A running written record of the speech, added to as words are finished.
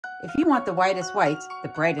If you want the whitest whites, the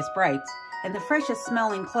brightest brights, and the freshest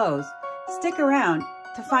smelling clothes, stick around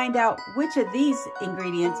to find out which of these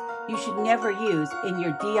ingredients you should never use in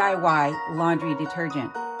your DIY laundry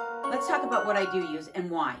detergent. Let's talk about what I do use and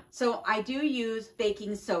why. So I do use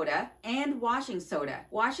baking soda and washing soda.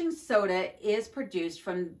 Washing soda is produced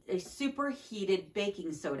from a superheated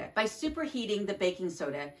baking soda. By superheating the baking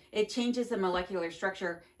soda, it changes the molecular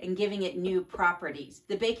structure and giving it new properties.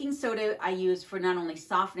 The baking soda I use for not only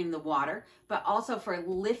softening the water, but also for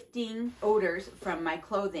lifting odors from my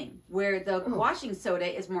clothing. Where the washing soda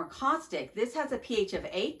is more caustic, this has a pH of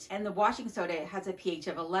 8 and the washing soda has a pH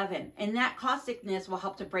of 11. And that causticness will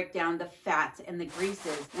help to break down the fats and the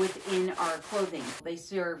greases within our clothing. They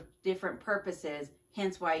serve different purposes,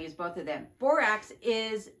 hence why I use both of them. Borax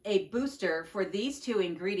is a booster for these two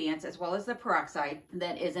ingredients, as well as the peroxide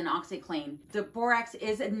that is in OxiClean. The borax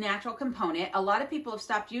is a natural component. A lot of people have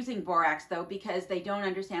stopped using borax though because they don't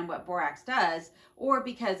understand what borax does, or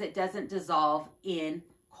because it doesn't dissolve in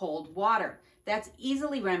cold water. That's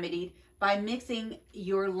easily remedied by mixing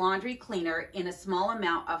your laundry cleaner in a small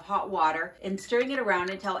amount of hot water and stirring it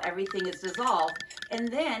around until everything is dissolved, and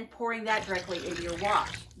then pouring that directly into your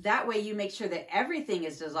wash. That way you make sure that everything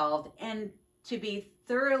is dissolved and to be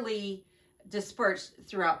thoroughly dispersed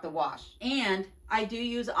throughout the wash. And I do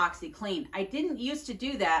use OxiClean. I didn't used to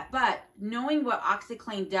do that, but knowing what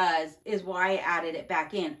OxiClean does is why I added it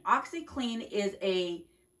back in. OxiClean is a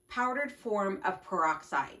powdered form of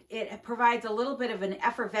peroxide. It provides a little bit of an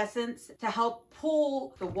effervescence to help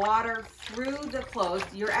pull the water through the clothes.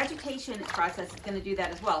 Your agitation process is going to do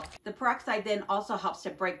that as well. The peroxide then also helps to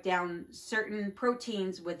break down certain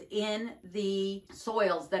proteins within the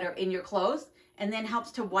soils that are in your clothes, and then helps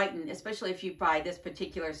to whiten, especially if you buy this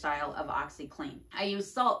particular style of OxiClean. I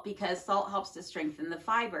use salt because salt helps to strengthen the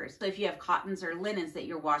fibers. So if you have cottons or linens that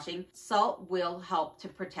you're washing, salt will help to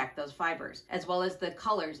protect those fibers, as well as the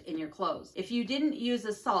colors in your clothes. If you didn't use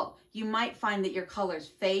the salt, you might find that your colors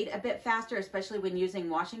fade a bit faster, especially when using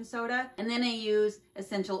washing soda. And then I use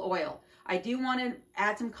essential oil. I do want to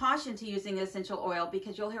add some caution to using essential oil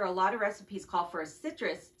because you'll hear a lot of recipes call for a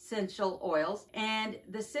citrus essential oils, and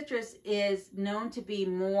the citrus is known to be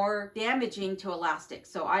more damaging to elastics.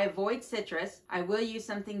 So I avoid citrus. I will use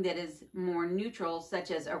something that is more neutral,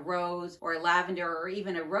 such as a rose or a lavender or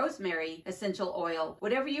even a rosemary essential oil.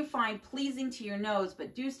 Whatever you find pleasing to your nose,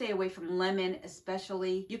 but do stay away from lemon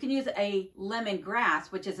especially. You can use a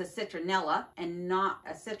lemongrass, which is a citronella and not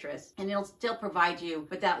a citrus, and it'll still provide you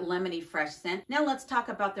with that lemony fresh scent. Now let's talk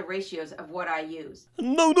about the ratios of what I use.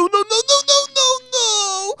 No.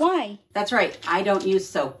 Why? That's right, I don't use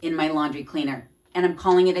soap in my laundry cleaner. And I'm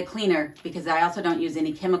calling it a cleaner because I also don't use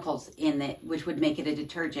any chemicals in it, which would make it a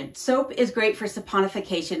detergent. Soap is great for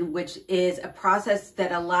saponification, which is a process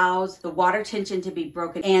that allows the water tension to be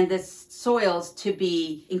broken and the soils to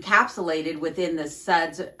be encapsulated within the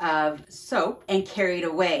suds of soap and carried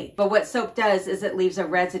away. But what soap does is it leaves a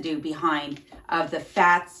residue behind of the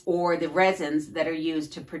fats or the resins that are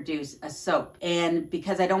used to produce a soap. And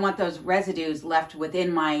because I don't want those residues left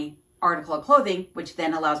within my article of clothing, which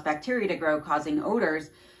then allows bacteria to grow, causing odors,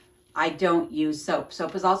 I don't use soap.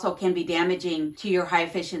 Soap is also can be damaging to your high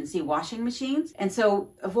efficiency washing machines. And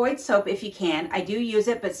so avoid soap if you can. I do use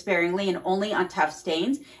it, but sparingly and only on tough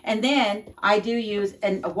stains. And then I do use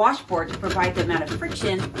a washboard to provide the amount of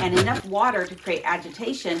friction and enough water to create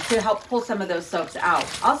agitation to help pull some of those soaps out.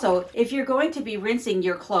 Also, if you're going to be rinsing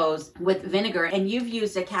your clothes with vinegar and you've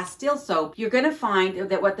used a Castile soap, you're going to find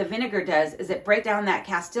that what the vinegar does is it breaks down that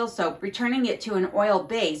Castile soap, returning it to an oil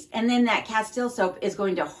base. And then that Castile soap is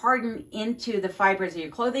going to harden into the fibers of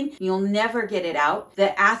your clothing. You'll never get it out.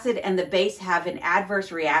 The acid and the base have an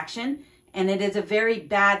adverse reaction, and it is a very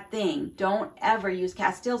bad thing. Don't ever use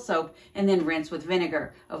Castile soap and then rinse with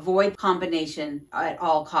vinegar. Avoid combination at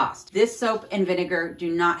all costs. This soap and vinegar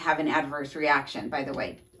do not have an adverse reaction, by the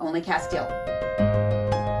way. Only Castile.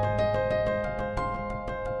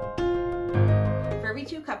 For every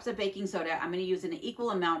 2 cups of baking soda, I'm going to use an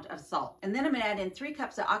equal amount of salt. And then I'm going to add in 3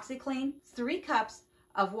 cups of OxiClean, 3 cups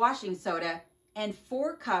of washing soda, and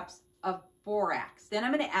 4 cups of borax. Then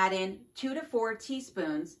I'm going to add in 2 to 4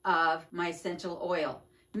 teaspoons of my essential oil.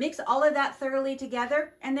 Mix all of that thoroughly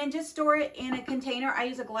together and then just store it in a container. I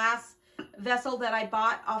use a glass vessel that I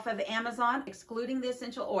bought off of Amazon, excluding the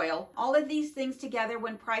essential oil. All of these things together,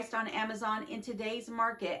 when priced on Amazon in today's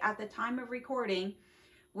market at the time of recording,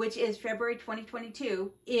 which is February 2022,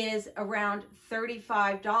 is around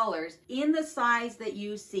 $35 in the size that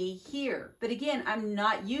you see here. But again, I'm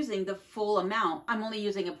not using the full amount. I'm only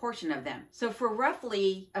using a portion of them. So for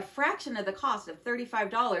roughly a fraction of the cost of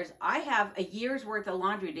 $35, I have a year's worth of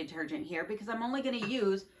laundry detergent here because I'm only going to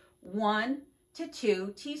use 1 to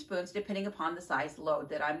 2 teaspoons, depending upon the size load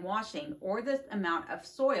that I'm washing or the amount of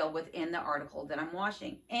soil within the article that I'm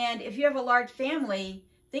washing. And if you have a large family,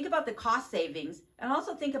 think about the cost savings and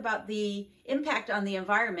also think about the impact on the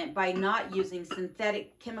environment by not using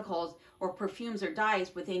synthetic chemicals or perfumes or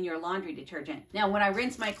dyes within your laundry detergent. Now, when I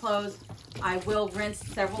rinse my clothes, I will rinse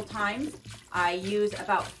several times. I use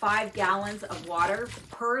about 5 gallons of water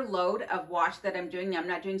per load of wash that I'm doing. Now, I'm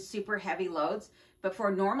not doing super heavy loads, but for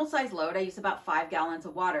a normal size load, I use about 5 gallons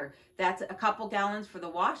of water. That's a couple gallons for the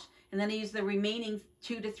wash, and then I use the remaining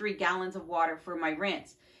 2 to 3 gallons of water for my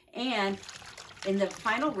rinse. And in the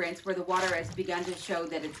final rinse, where the water has begun to show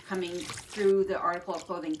that it's coming through the article of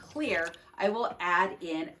clothing clear, I will add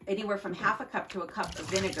in anywhere from half a cup to a cup of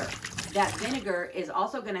vinegar. That vinegar is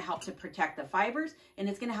also going to help to protect the fibers, and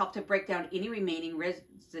it's going to help to break down any remaining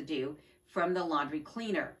residue from the laundry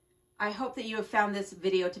cleaner. I hope that you have found this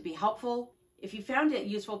video to be helpful. If you found it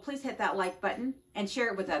useful, please hit that like button and share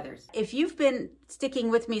it with others. If you've been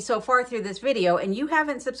sticking with me so far through this video and you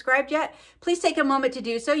haven't subscribed yet, please take a moment to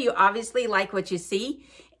do so. You obviously like what you see.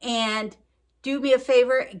 And do me a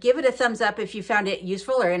favor, give it a thumbs up if you found it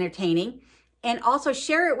useful or entertaining. And also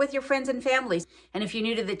share it with your friends and families. And if you're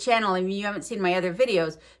new to the channel and you haven't seen my other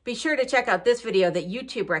videos, be sure to check out this video that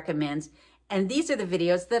YouTube recommends. And these are the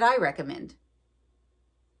videos that I recommend.